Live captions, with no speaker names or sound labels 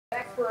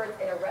experts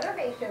in a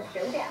renovation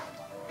showdown.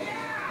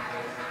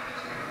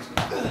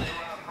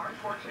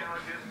 Hardcore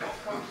challenges, no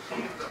coach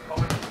teams,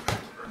 opponents,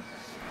 experts.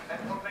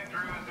 That's one thing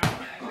Drew is doing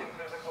anything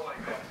physical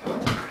like that.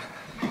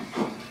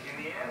 In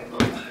the end,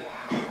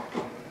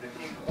 the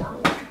team's work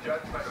will be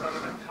judged by some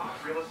of the top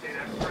real estate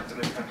experts in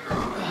the country. I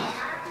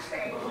have to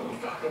say,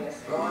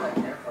 it's one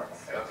difference.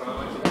 That's what I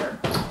like to hear.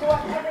 To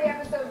watch every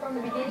episode from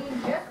the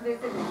beginning, just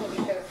visit the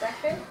TV show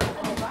section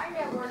on the Vine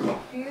Network and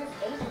choose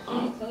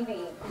HGTV.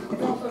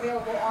 It's also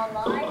available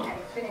online at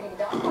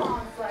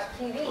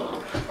Xfinity.com/TV or on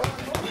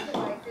mobile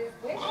devices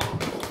with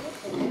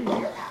the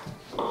Player app.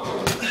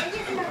 And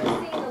if you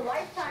haven't seen the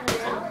Lifetime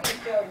reality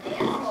show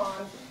Dance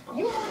Moms,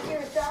 you owe it to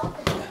yourself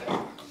to check it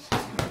out.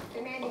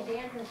 Demanding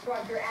dance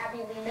instructor Abby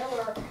Lee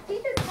Miller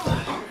teaches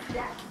moms the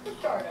steps to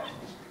stardom.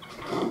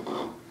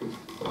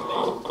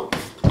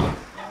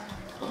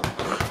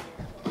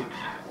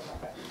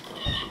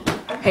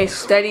 Hey,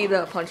 steady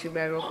the punching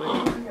bag real quick.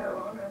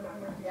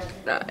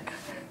 Nah,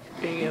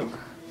 there you go.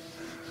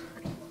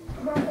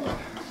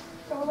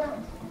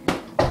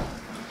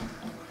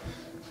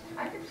 I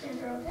understand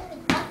you're okay.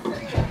 I'm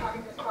sitting here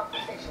having this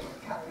conversation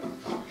with Kelly,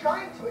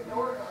 trying to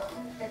ignore her,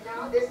 and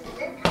now this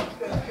income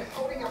boost is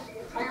holding up the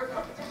entire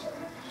competition.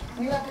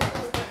 New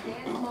episodes of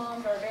Dance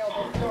Moms are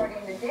available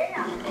starting the day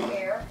after the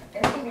air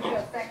in the TV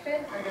show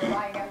section under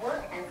Vine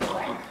Network and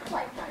select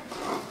Lifetime.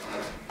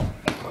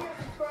 HBO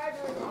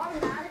subscribers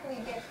automatically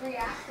get free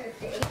access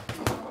to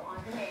HBO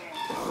on demand,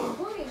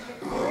 including hit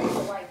series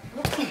like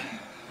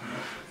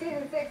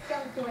Season 6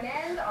 comes to an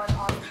end on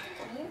August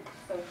 15th,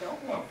 so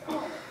don't miss a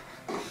moment.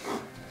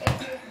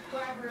 HBO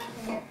subscribers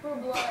can get True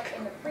Blood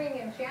in the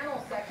premium channel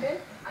section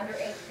under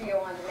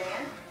HBO On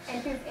Demand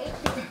and choose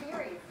HBO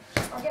series,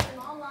 or get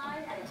them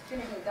online at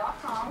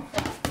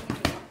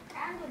Xfinity.com/TV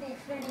and with the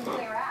Xfinity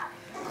Player app.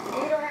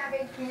 If you don't have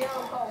HBO,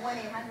 call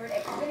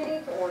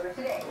 1-800-XFINITY to order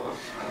today.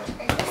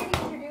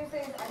 Xfinity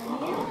introduces a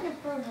new and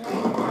improved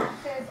way to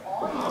access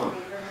all your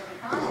favorite movie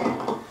content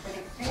with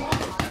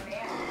Xfinity On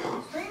Demand.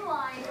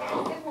 Streamlined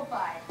and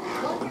simplified.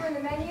 Once you're in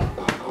the menu,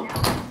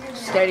 now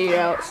Steady it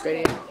out,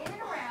 steady it out.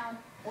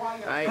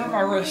 I hurt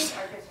my wrist.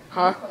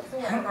 Huh? I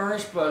hurt my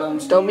wrist, but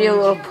Don't be a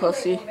little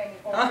pussy.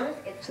 Huh?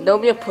 So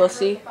don't be a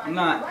pussy. I'm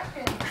not.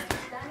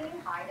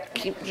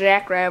 Keep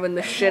jackrabbing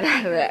the shit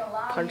out of that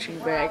punching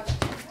bag.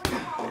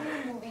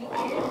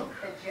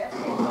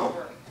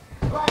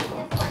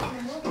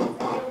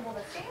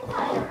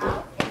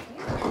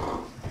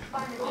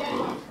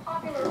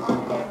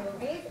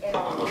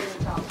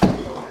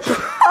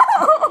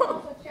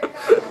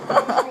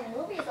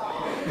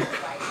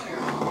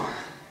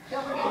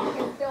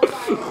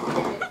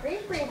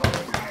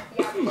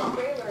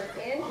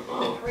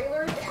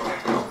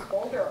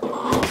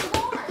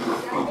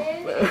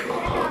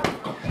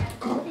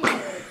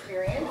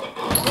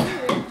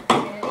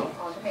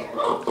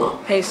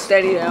 Hey,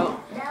 steady it out.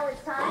 Now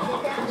it's time to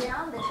count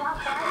down the top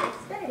 5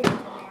 Xfinity On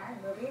Demand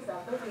movies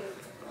of the week.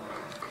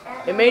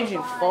 It made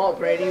you fall,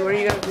 Brady. What are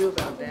you gonna do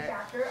about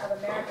that?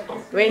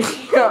 Brady,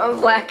 you got a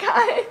black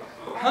eye?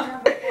 Huh?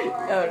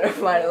 Oh,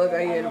 never mind. It looked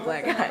like you had a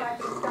black eye.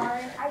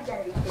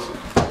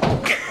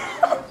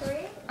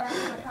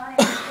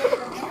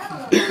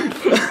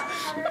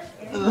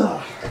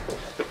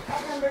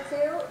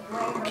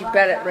 Keep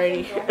at it,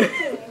 Brady.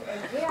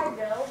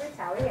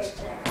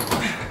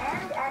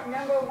 And at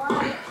number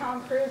 1,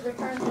 Tom Cruise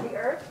returns to the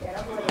Earth in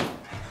Oblivion.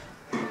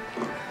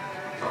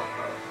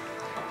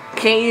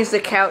 Can't use the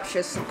couch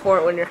as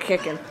support when you're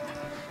kicking.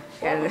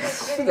 Gotta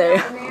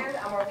stay.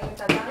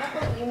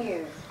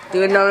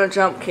 Do another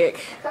jump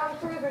kick.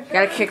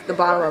 Gotta kick the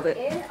bottom of it.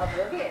 And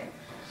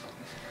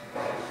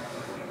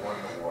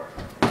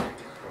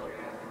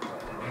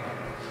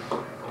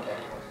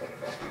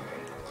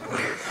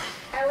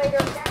later,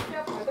 catch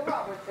up with the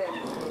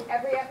Robertsons.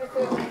 Every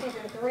episode of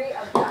season 3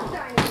 of Duck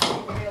Dynasty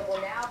is available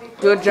now.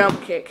 Do a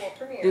jump kick.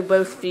 Do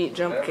both feet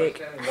jump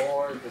kick.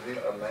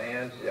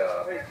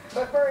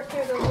 But first,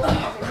 here's a look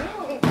at the new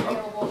movies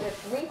available this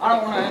week. I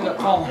don't want to end up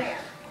falling.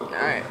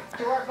 Alright.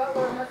 Stuart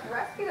Butler must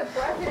rescue the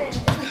president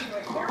from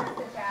a terrorist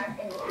attack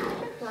in the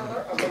action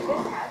thriller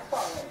Olympus Has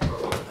Fallen.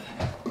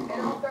 An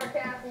all-star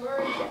cast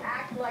learns to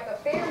act like a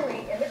family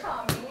in the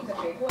comedy The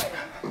Big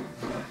Wedding.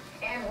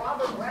 And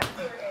Robert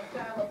Redford and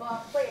Shia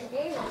LaBeouf play a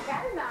game of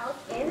cat and mouse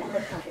in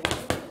the company.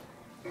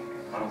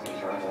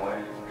 Something's running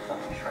away.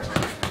 Something's running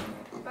away.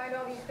 Find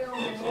all these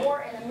films and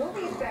more in the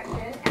movies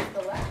section at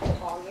Select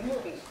All New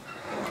Movies.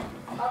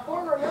 A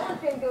former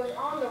militant goes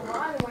on the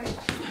run when his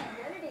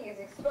identity is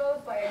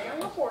exposed by a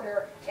young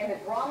reporter in the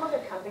drama The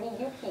Company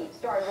You Keep,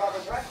 starring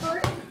Robert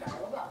Redford and Shia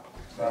LaBeouf.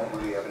 Do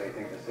you have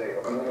anything to say? You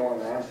know what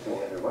I'm asking you.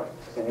 What?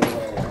 So you know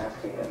what I'm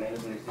asking you.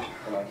 Maybe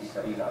like you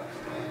said, you know.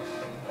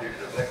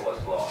 Here's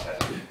Nicholas Law has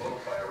been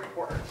exposed by a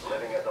reporter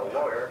living as a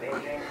lawyer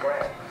named James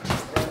Grant. Do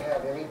you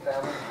have any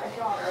family? A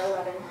daughter,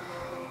 11.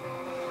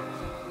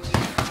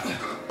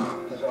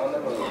 Is on the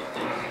move.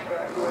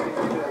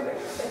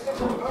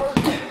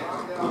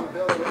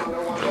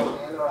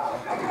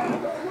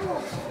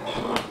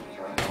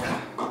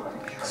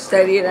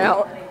 Steady it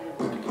out.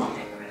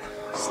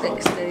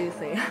 Steady the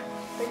thing.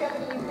 The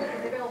UFC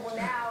is available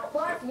now.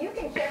 Plus, you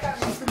can check out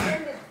the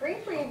extended free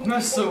preview.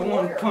 That's the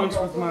one punch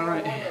with my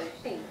right hand.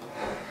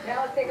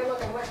 Now let's take a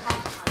look at what's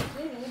hot on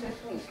TV this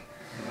week.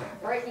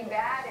 Breaking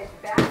Bad is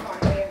back on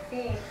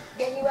AMC.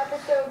 Get new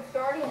episodes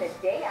starting the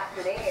day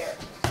after they air.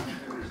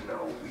 There is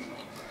no we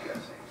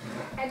guessing.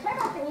 And check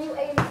out the new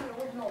AMC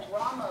original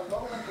drama,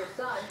 Low Winter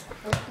Sun,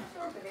 with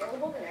episodes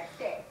available the next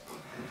day.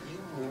 You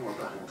know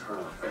about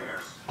internal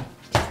affairs.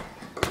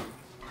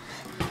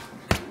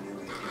 You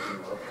knew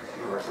you up because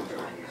you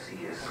recognize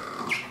UFC is.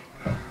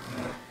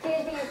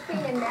 TNT's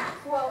King and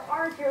Maxwell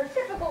aren't your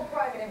typical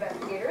private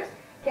investigators.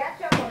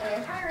 Catch up on the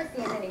entire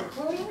season,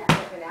 including the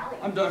finale.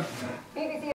 I'm done.